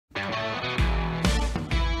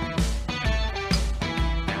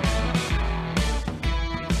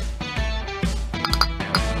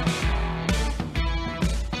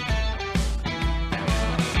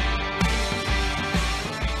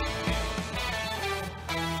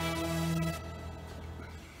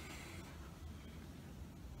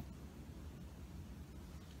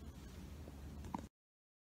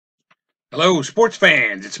Hello, sports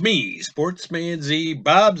fans. It's me, Sportsman Z,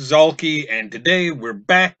 Bob Zolke, and today we're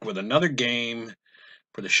back with another game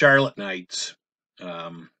for the Charlotte Knights.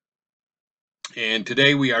 Um, and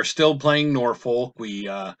today we are still playing Norfolk. We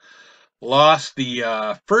lost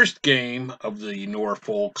the first game of the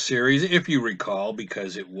Norfolk series, if you recall,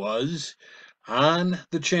 because it was on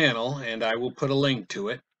the channel, and I will put a link to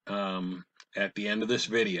it at the end of this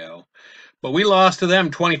video. But we lost to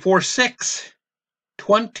them 24-6.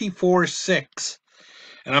 24-6.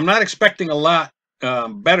 And I'm not expecting a lot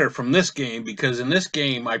better from this game because in this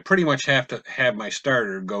game I pretty much have to have my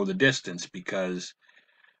starter go the distance because,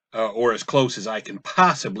 or as close as I can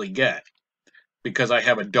possibly get, because I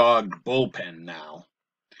have a dogged bullpen now.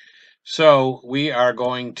 So we are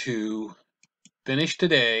going to finish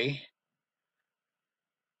today.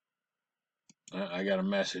 I got a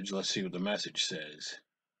message. Let's see what the message says.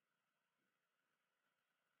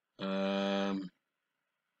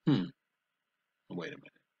 Wait a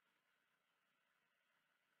minute.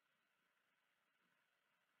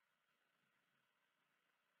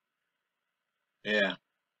 Yeah,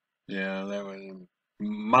 yeah, that was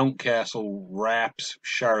Mountcastle wraps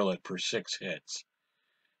Charlotte for 6 hits.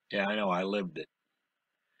 Yeah, I know. I lived it.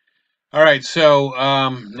 All right, so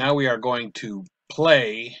now we are going to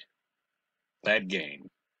play that game.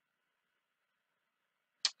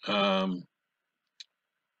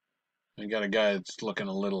 I got a guy that's looking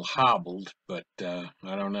a little hobbled, but I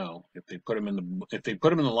don't know if they put him in the lineup. They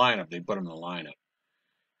put him in the lineup,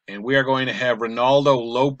 and we are going to have Ronaldo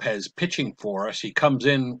Lopez pitching for us. He comes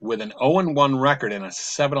in with an 0-1 record and a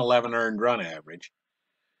 711 earned run average,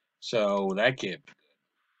 so that kid.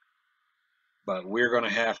 But we're going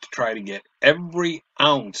to have to try to get every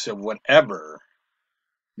ounce of whatever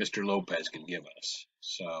Mr. Lopez can give us.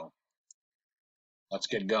 So let's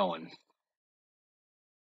get going.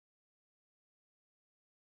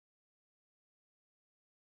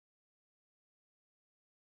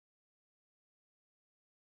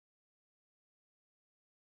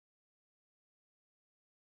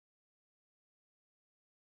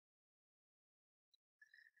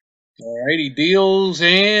 All right, he deals,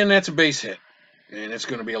 and that's a base hit. And it's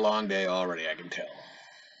going to be a long day already, I can tell.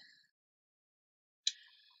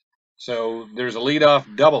 So there's a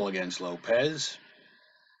leadoff double against Lopez.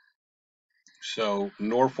 So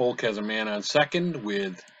Norfolk has a man on second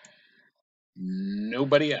with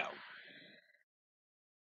nobody out.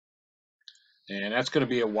 And that's going to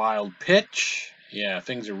be a wild pitch. Yeah,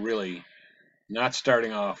 things are really not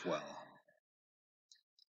starting off well.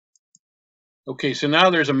 Okay, so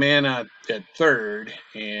now there's a man at third,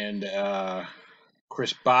 and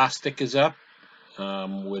Chris Bostic is up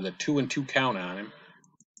with a 2-2 count on him.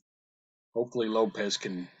 Hopefully Lopez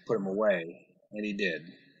can put him away, and he did.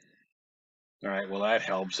 All right, well, that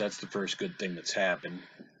helps. That's the first good thing that's happened.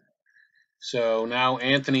 So now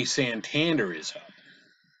Anthony Santander is up.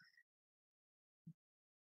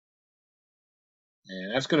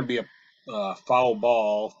 And that's going to be a foul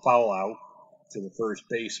ball, foul out to the first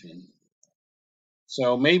baseman.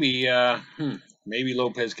 So maybe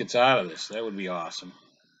Lopez gets out of this. That would be awesome.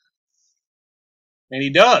 And he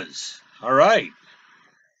does. All right.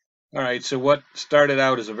 All right, so what started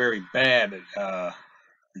out as a very bad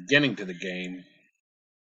beginning to the game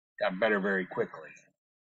got better very quickly.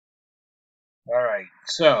 All right,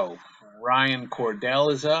 so Ryan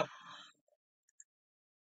Cordell is up.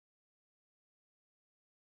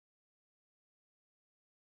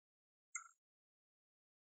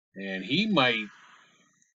 And he might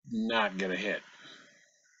not get a hit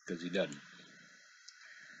because he doesn't.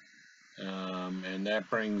 And that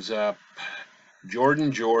brings up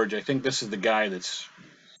Jordan George. I think this is the guy that's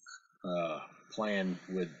playing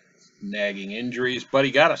with nagging injuries, but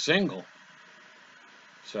he got a single.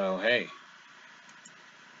 So, hey.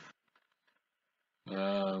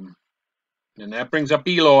 And that brings up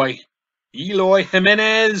Eloy. Eloy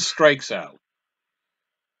Jimenez strikes out.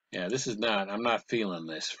 Yeah, this is not, I'm not feeling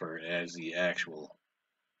this for as the actual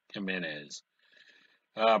Jimenez.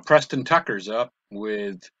 Preston Tucker's up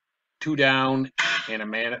with 2 down and a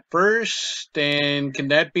man at first. And can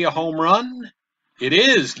that be a home run? It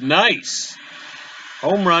is. Nice.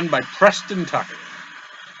 Home run by Preston Tucker.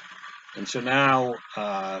 And so now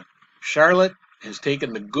Charlotte has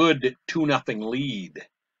taken the good 2-0 lead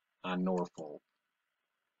on Norfolk.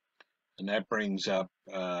 And that brings up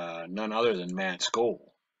none other than Matt Skoll.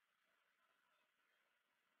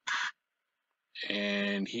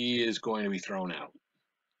 And he is going to be thrown out.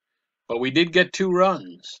 But we did get 2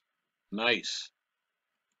 runs. Nice.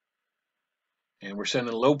 And we're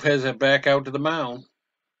sending Lopez back out to the mound.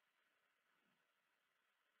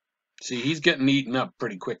 See, he's getting eaten up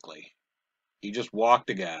pretty quickly. He just walked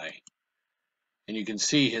a guy. And you can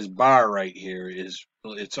see his bar right here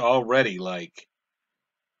it's already like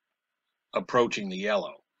approaching the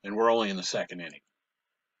yellow, and we're only in the second inning.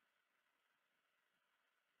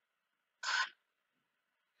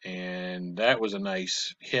 And that was a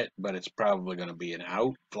nice hit, but it's probably going to be an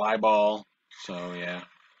out, fly ball. So yeah.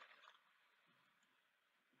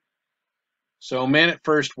 So man at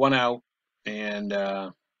first, 1 out, and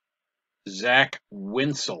Zach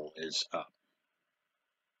Winsel is up.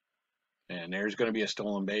 And there's going to be a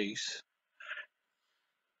stolen base.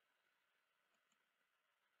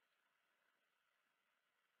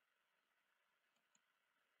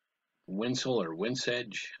 Winsel or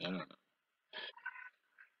Winsedge, I don't know.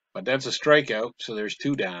 But that's a strikeout, so there's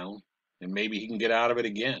 2 down, and maybe he can get out of it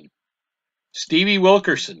again. Stevie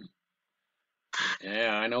Wilkerson.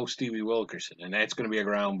 Yeah, I know Stevie Wilkerson, and that's going to be a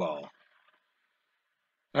ground ball.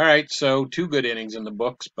 All right, so 2 good innings in the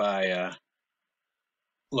books by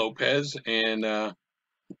Lopez, and up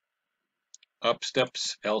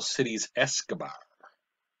steps Alcides Escobar,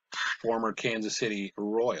 former Kansas City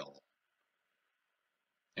Royal,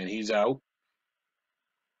 and he's out.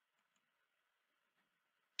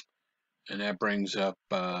 And that brings up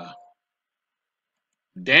Danny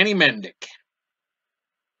Mendick,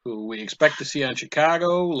 who we expect to see on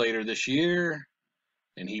Chicago later this year,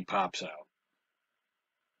 and he pops out.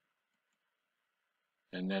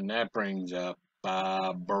 And then that brings up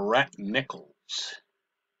Brett Nichols.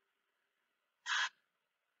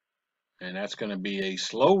 And that's going to be a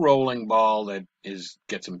slow rolling ball that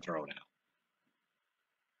gets him thrown out.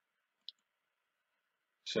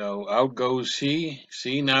 So out goes he.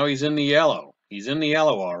 See, now he's in the yellow. He's in the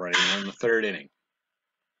yellow already in the 3rd inning.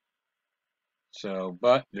 So,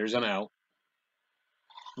 but there's an out.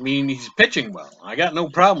 I mean, he's pitching well. I got no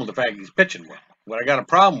problem with the fact he's pitching well. What I got a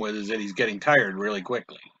problem with is that he's getting tired really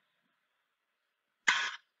quickly.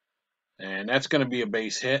 And that's going to be a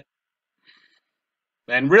base hit.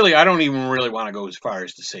 And really, I don't even really want to go as far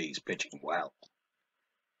as to say he's pitching well.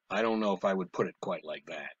 I don't know if I would put it quite like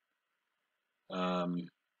that.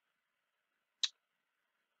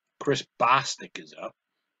 Chris Bostic is up.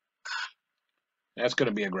 That's going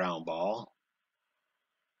to be a ground ball.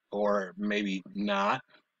 Or maybe not.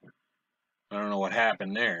 I don't know what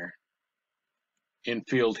happened there.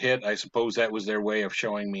 Infield hit. I suppose that was their way of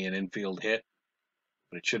showing me an infield hit.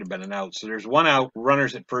 But it should have been an out. So there's 1 out,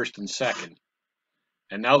 runners at first and second.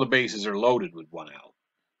 And now the bases are loaded with 1 out.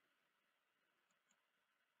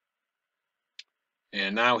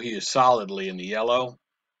 And now he is solidly in the yellow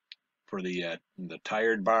for the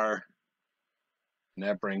tired bar. And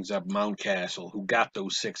that brings up Mountcastle, who got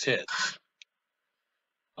those 6 hits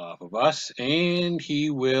off of us. And he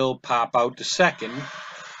will pop out to second. I'm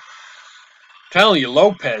telling you,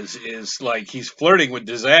 Lopez is like he's flirting with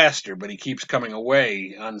disaster, but he keeps coming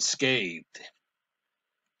away unscathed.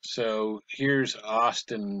 So here's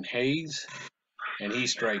Austin Hayes, and he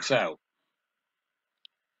strikes out.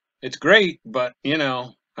 It's great, but, you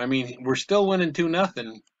know, I mean, we're still winning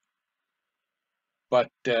 2-0. But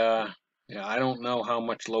yeah, I don't know how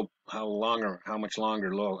much longer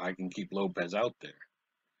I can keep Lopez out there.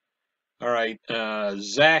 All right,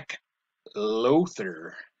 Zach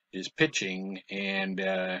Lothar is pitching, and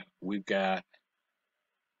we've got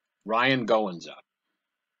Ryan Goins up,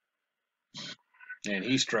 and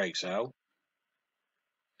he strikes out.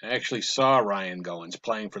 I actually saw Ryan Goins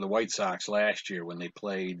playing for the White Sox last year when they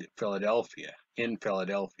played Philadelphia, in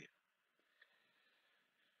Philadelphia.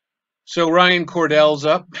 So Ryan Cordell's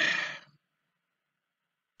up,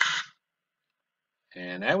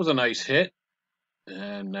 and that was a nice hit.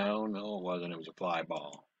 No, it wasn't. It was a fly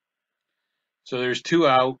ball. So there's 2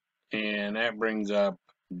 out, and that brings up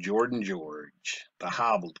Jordan George, the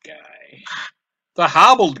hobbled guy. The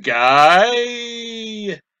hobbled guy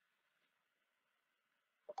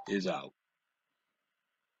is out.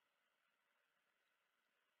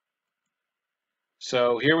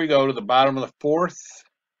 So here we go to the bottom of the 4th.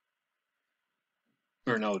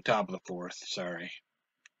 Or no, top of the 4th, sorry.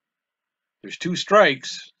 There's 2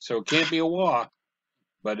 strikes, so it can't be a walk,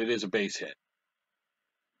 but it is a base hit.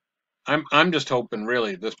 I'm just hoping,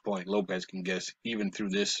 really, at this point, Lopez can get us even through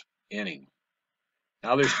this inning.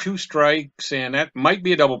 Now there's 2 strikes, and that might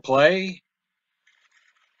be a double play.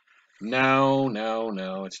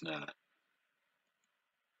 No, it's not.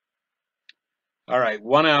 All right,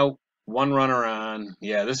 1 out, 1 runner on.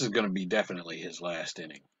 Yeah, this is going to be definitely his last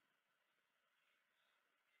inning.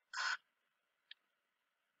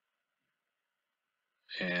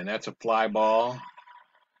 And that's a fly ball.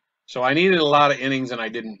 So I needed a lot of innings, and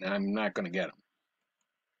I'm not going to get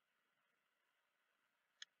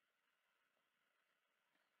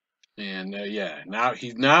them. And yeah,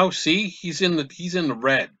 now see he's in the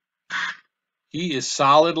red. He is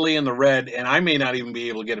solidly in the red, and I may not even be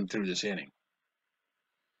able to get him through this inning,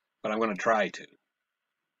 but I'm going to try to.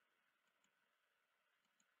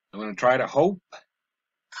 I'm going to try to hope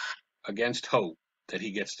against hope that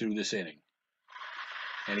he gets through this inning,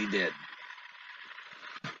 and he did.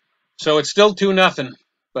 So it's still 2-0,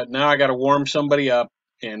 but now I got to warm somebody up,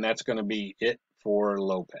 and that's going to be it for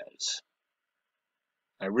Lopez.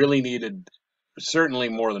 I really needed certainly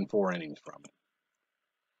more than 4 innings from him.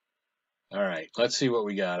 All right, let's see what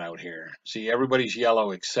we got out here. See, everybody's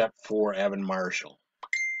yellow except for Evan Marshall.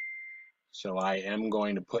 So I am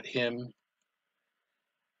going to put him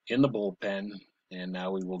in the bullpen, and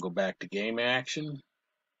now we will go back to game action.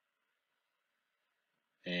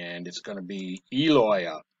 And it's going to be Eloy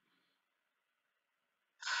up.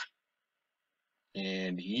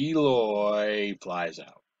 And Eloy flies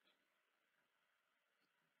out.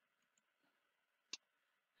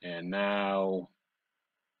 And now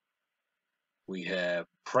we have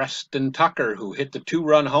Preston Tucker, who hit the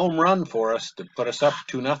 2-run home run for us to put us up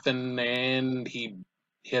 2-0, and he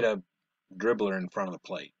hit a dribbler in front of the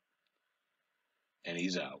plate. And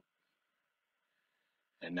he's out.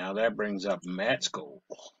 And now that brings up Matsko.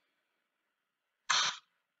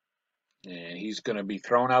 And he's going to be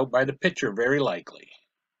thrown out by the pitcher, very likely.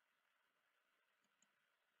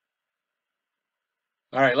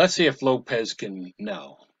 All right, let's see if Lopez can.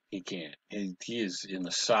 No, he can't. He is in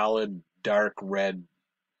the solid, dark red,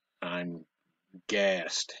 I'm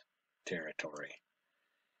gassed territory.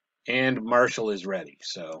 And Marshall is ready,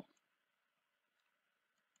 so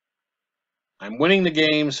I'm winning the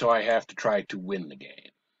game, so I have to try to win the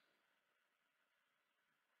game.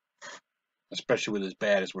 Especially with as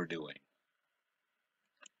bad as we're doing.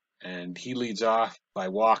 And he leads off by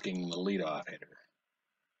walking the leadoff hitter.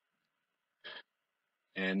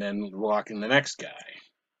 And then walking the next guy.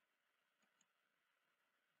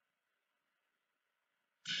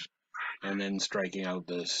 And then striking out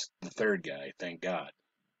the third guy, thank God.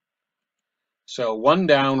 So 1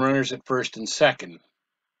 down, runners at first and second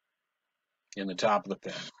in the top of the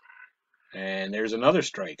 5th. And there's another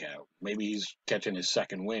strikeout. Maybe he's catching his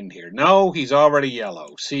second wind here. No, he's already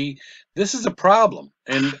yellow. See, this is a problem.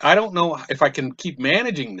 And I don't know if I can keep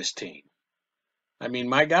managing this team. I mean,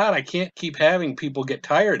 my God, I can't keep having people get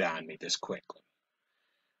tired on me this quickly.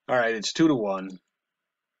 All right, it's 2-1.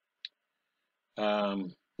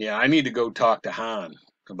 Yeah, I need to go talk to Han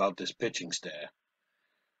about this pitching staff.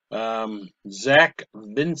 Zach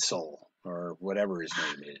Vinsel, or whatever his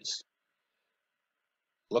name is.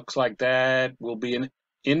 Looks like that will be an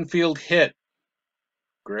infield hit.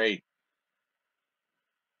 Great.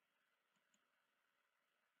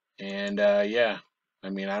 And, yeah, I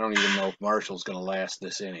mean, I don't even know if Marshall's going to last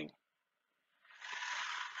this inning.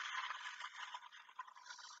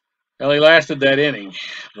 Well, he lasted that inning,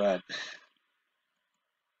 but...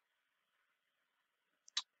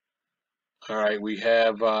 All right, we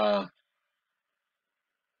have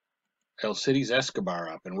El City's Escobar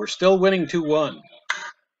up, and we're still winning 2-1.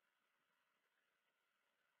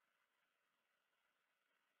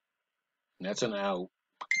 That's an out.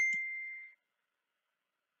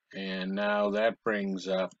 And now that brings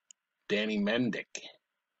up Danny Mendick.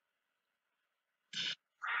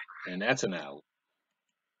 And that's an out.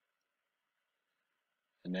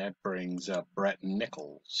 And that brings up Brett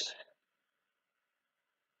Nichols.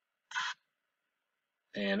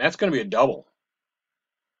 And that's going to be a double.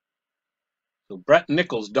 So Brett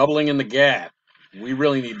Nichols doubling in the gap. We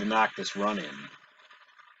really need to knock this run in.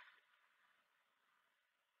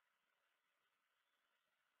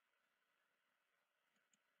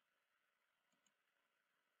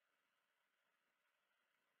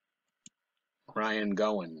 Ryan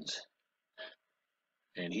Goins.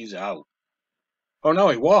 And he's out. Oh, no,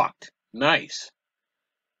 he walked. Nice.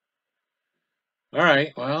 All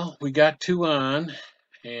right, well, we got 2 on,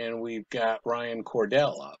 and we've got Ryan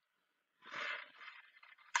Cordell up.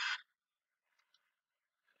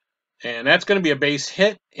 And that's going to be a base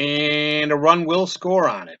hit, and a run will score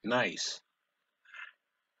on it. Nice.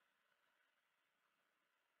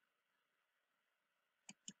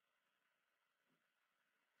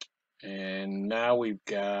 And now we've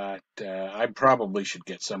got, I probably should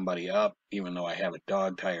get somebody up, even though I have a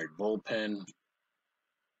dog-tired bullpen.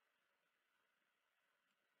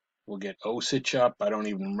 We'll get Osich up. I don't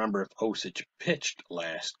even remember if Osich pitched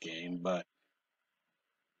last game, but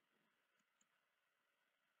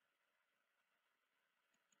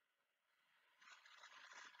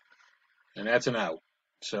and that's an out.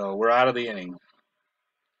 So we're out of the inning.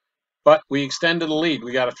 But we extended the lead.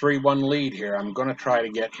 We got a 3-1 lead here. I'm going to try to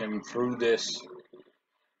get him through this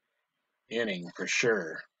inning for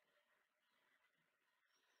sure.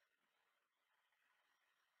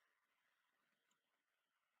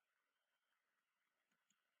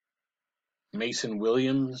 Mason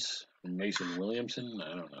Williamson,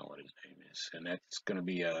 I don't know what his name is, and that's going to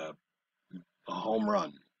be a home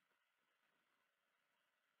run.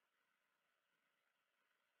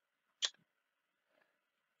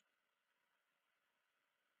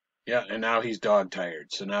 Yeah, and now he's dog tired.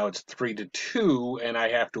 So now it's 3-2, and I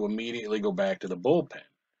have to immediately go back to the bullpen.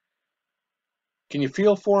 Can you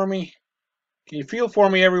feel for me? Can you feel for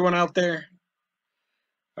me, everyone out there?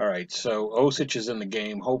 All right, so Osich is in the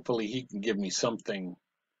game. Hopefully he can give me something.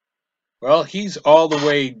 Well, he's all the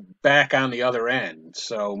way back on the other end,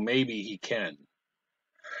 so maybe he can.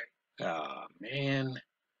 Ah, man.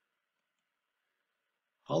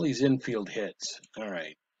 All these infield hits. All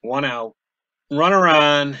right, one out. Runner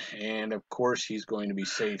on, and of course he's going to be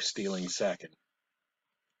safe stealing second.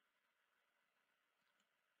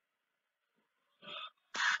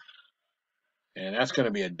 And that's going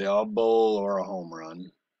to be a double or a home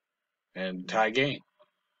run and tie game.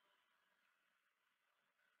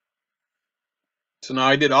 So now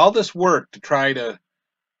I did all this work to try to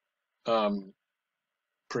um,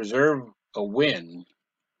 preserve a win,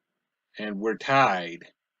 and we're tied.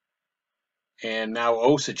 And now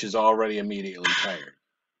Osich is already immediately tired.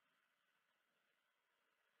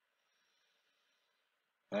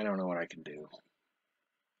 I don't know what I can do.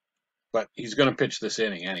 But he's going to pitch this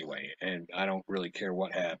inning anyway, and I don't really care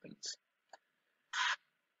what happens.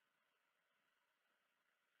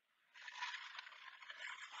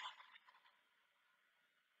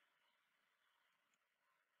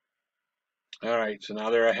 All right, so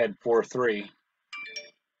now they're ahead 4-3.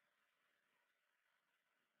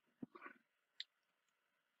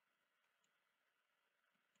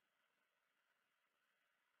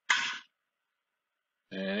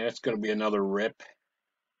 And it's going to be another rip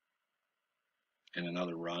and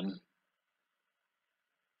another run.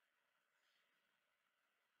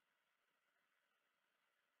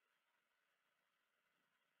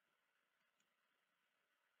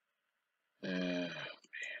 Uh,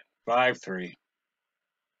 5-3.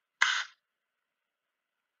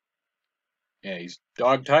 Yeah, he's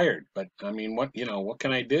dog tired, but I mean, what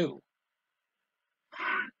can I do?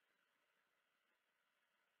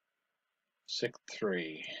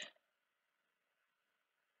 6-3.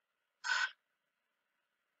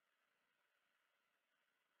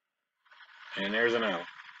 And there's an out.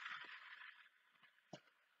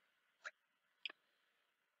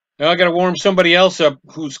 Now I got to warm somebody else up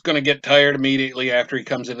who's going to get tired immediately after he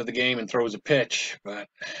comes into the game and throws a pitch. But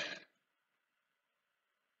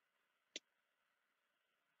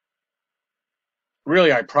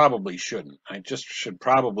really, I probably shouldn't. I just should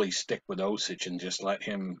probably stick with Osich and just let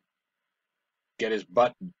him get his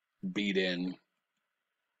butt beat in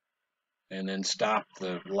and then stop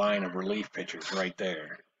the line of relief pitchers right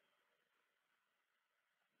there.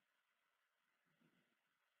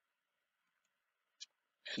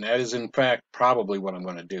 And that is, in fact, probably what I'm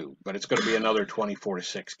going to do. But it's going to be another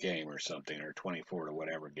 24-6 game or something, or 24 to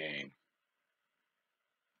whatever game.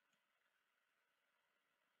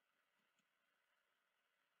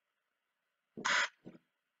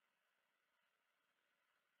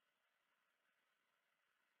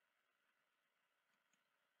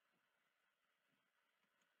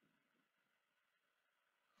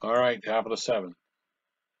 All right, top of the seventh.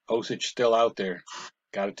 Osich still out there.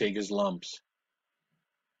 Got to take his lumps.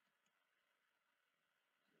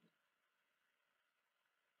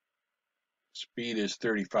 Speed is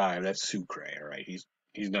 35. That's Sucre, all right. He's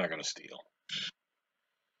not going to steal.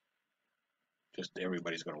 Just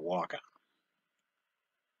everybody's going to walk on.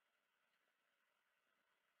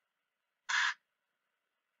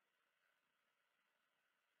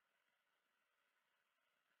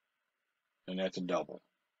 And that's a double.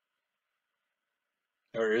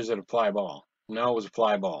 Or is it a fly ball? No, it was a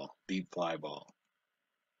fly ball. Deep fly ball.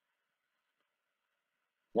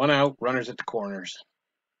 One out, runners at the corners.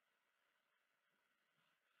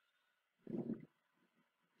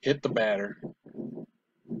 Hit the batter.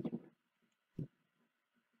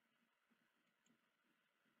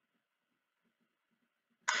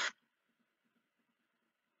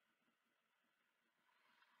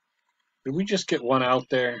 Did we just get one out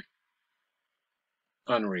there?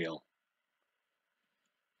 Unreal.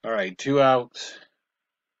 All right, 2 outs.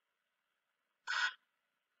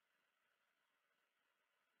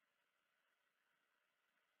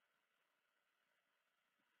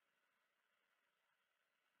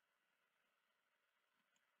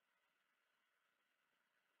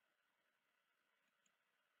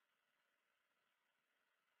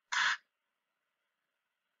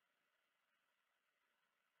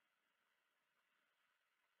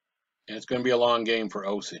 And it's going to be a long game for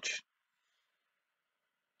Osich.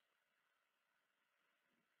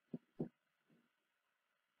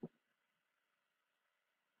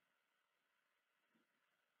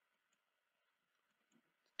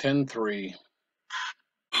 (10-3).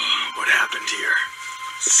 What happened here?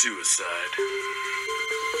 Suicide.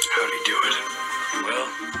 How'd he do it? Well,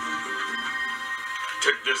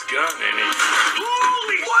 took this gun and he...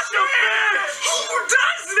 Holy what shit! Who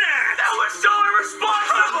does that? That was so irresponsible!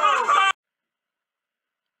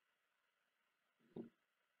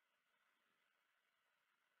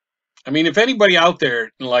 I mean, if anybody out there,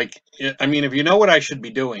 like, I mean, if you know what I should be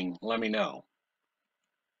doing, let me know.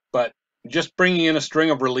 But just bringing in a string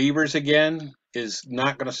of relievers again is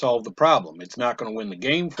not going to solve the problem. It's not going to win the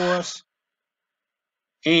game for us.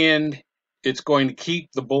 And it's going to keep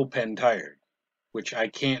the bullpen tired, which I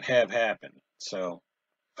can't have happen. So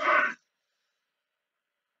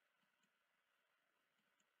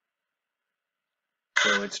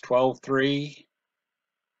it's 12-3.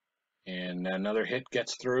 And another hit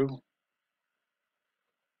gets through.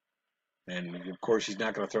 And, of course, he's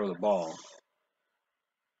not going to throw the ball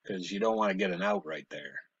because you don't want to get an out right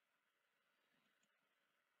there.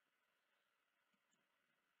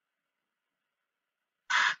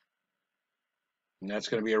 And that's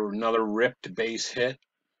going to be another ripped base hit.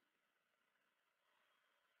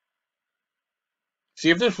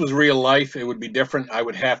 See, if this was real life, it would be different. I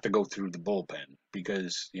would have to go through the bullpen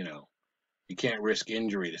because, you know, you can't risk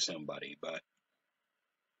injury to somebody. But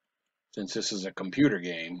since this is a computer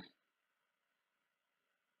game,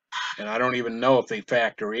 and I don't even know if they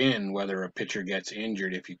factor in whether a pitcher gets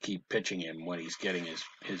injured if you keep pitching him when he's getting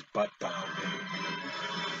his butt pounded.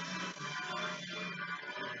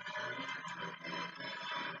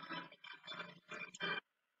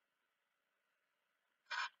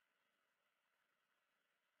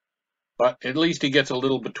 But at least he gets a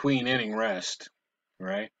little between inning rest,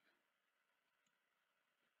 right?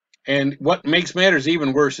 And what makes matters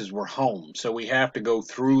even worse is we're home, so we have to go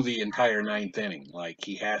through the entire ninth inning. Like,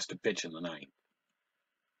 he has to pitch in the ninth.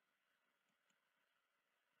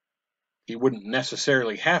 He wouldn't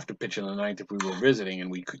necessarily have to pitch in the ninth if we were visiting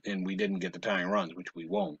and we didn't get the tying runs, which we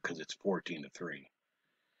won't because it's 14-3.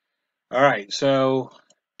 All right, so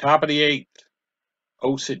top of the eighth,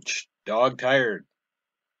 Osich, dog tired,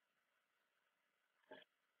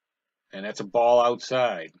 and that's a ball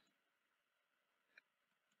outside.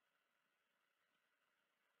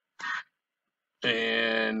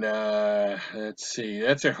 And let's see,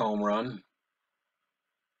 that's a home run.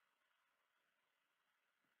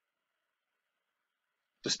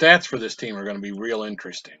 The stats for this team are going to be real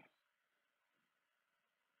interesting.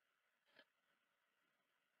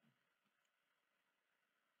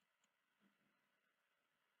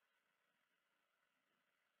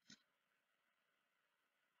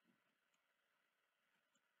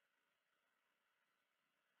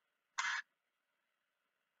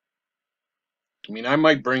 I mean, I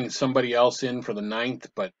might bring somebody else in for the ninth,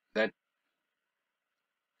 but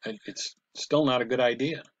it's still not a good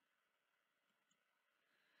idea.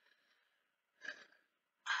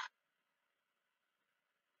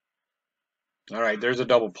 All right, there's a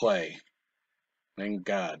double play. Thank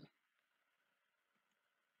God.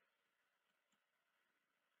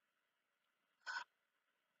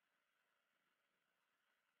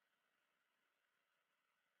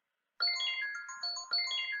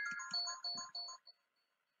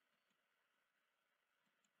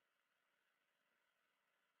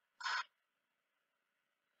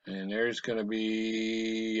 And there's going to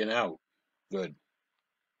be an out. Good.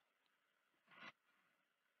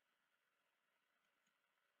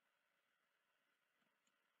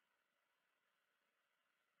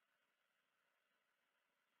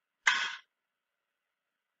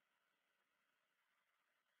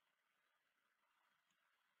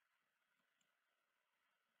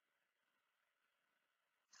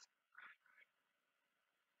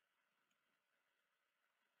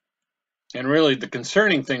 And really, the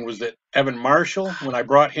concerning thing was that Evan Marshall, when I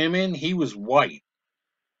brought him in, he was white.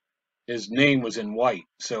 His name was in white.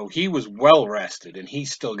 So he was well rested, and he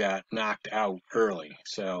still got knocked out early.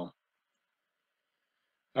 So,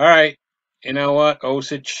 all right. You know what,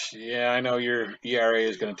 Osich? Yeah, I know your ERA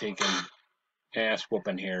is going to take an ass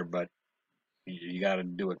whooping here, but you got to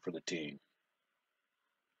do it for the team.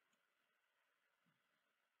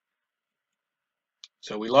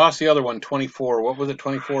 So we lost the other one, 24. What was it,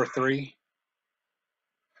 24-3?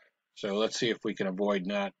 So let's see if we can avoid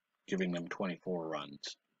not giving them 24 runs.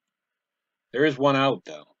 There is one out,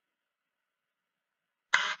 though.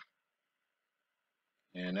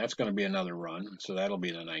 And that's going to be another run, so that'll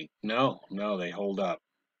be the ninth. No, they hold up.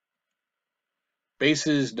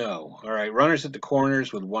 Bases, no. All right, runners at the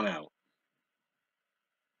corners with 1 out.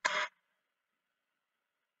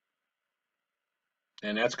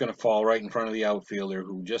 And that's going to fall right in front of the outfielder,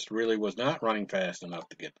 who just really was not running fast enough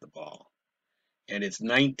to get to the ball. And it's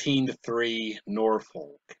 19-3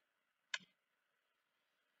 Norfolk.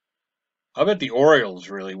 I bet the Orioles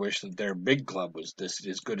really wish that their big club was this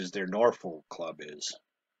as good as their Norfolk club is.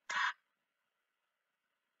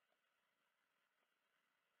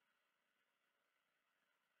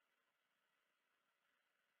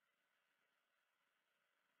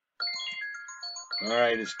 All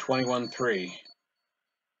right, it's 21-3.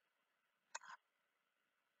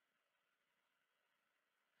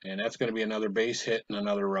 And that's going to be another base hit and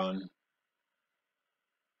another run.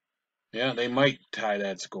 Yeah, they might tie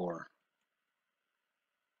that score.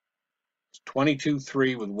 It's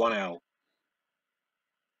 22-3 with 1 out.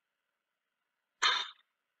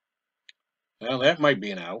 Well, that might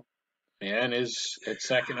be an out. And is at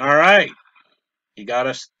second. All right. He got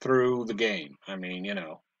us through the game. I mean, you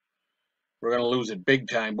know, we're going to lose it big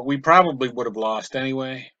time, but we probably would have lost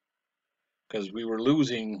anyway because we were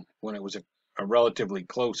losing when it was a relatively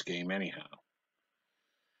close game anyhow.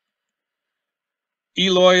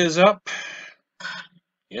 Eloy is up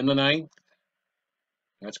in the 9th.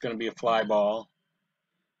 That's going to be a fly ball.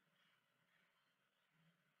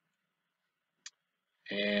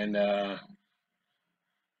 And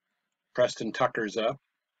Preston Tucker's up.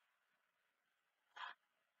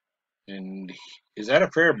 And is that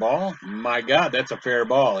a fair ball? My God, that's a fair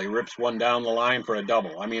ball. He rips one down the line for a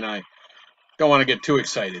double. I mean, I don't want to get too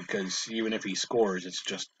excited because even if he scores, it's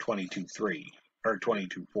just 22-3 or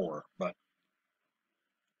 22-4. But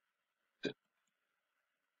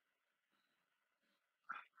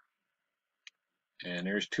and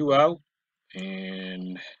there's 2 out,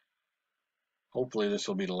 and hopefully this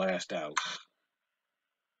will be the last out.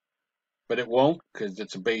 But it won't because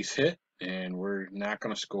it's a base hit, and we're not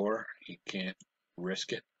going to score. You can't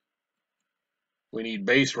risk it. We need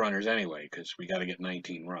base runners anyway because we got to get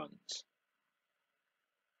 19 runs.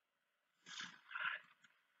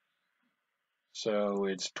 So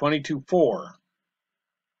it's 22-4.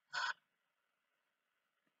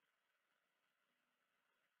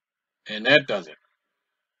 And that does it.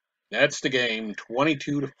 That's the game,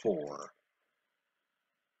 22-4.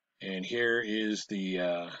 And here is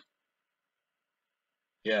the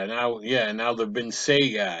now the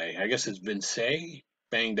Vincey guy. I guess it's Vincey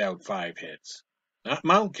banged out 5 hits. Not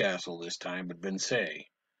Mountcastle this time, but Vincey.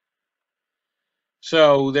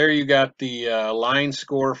 So there you got the line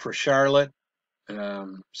score for Charlotte.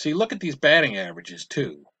 See, look at these batting averages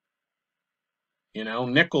too. You know,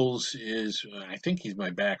 Nichols is, I think he's my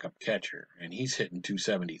backup catcher, and he's hitting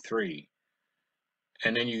 273.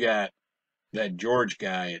 And then you got that George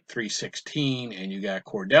guy at 316, and you got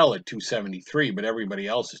Cordell at 273, but everybody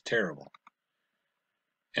else is terrible.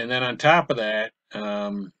 And then on top of that,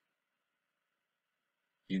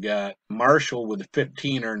 you got Marshall with a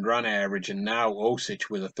 15 earned run average, and now Osich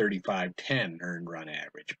with a 35-10 earned run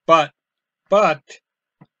average. But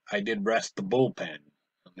I did rest the bullpen.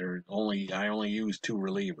 I only used 2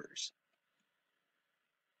 relievers.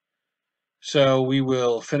 So we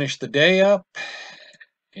will finish the day up,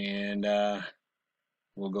 and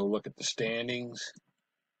we'll go look at the standings.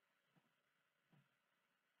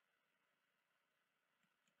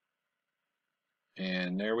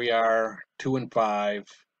 And there we are, 2-5.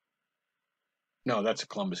 No, that's the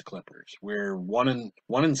Columbus Clippers. We're 1-6.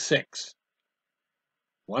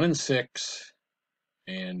 1-6,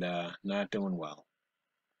 and not doing well.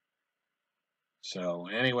 So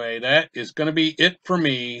anyway, that is going to be it for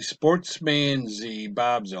me. Sportsman Z,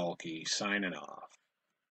 Bob Zolke, signing off.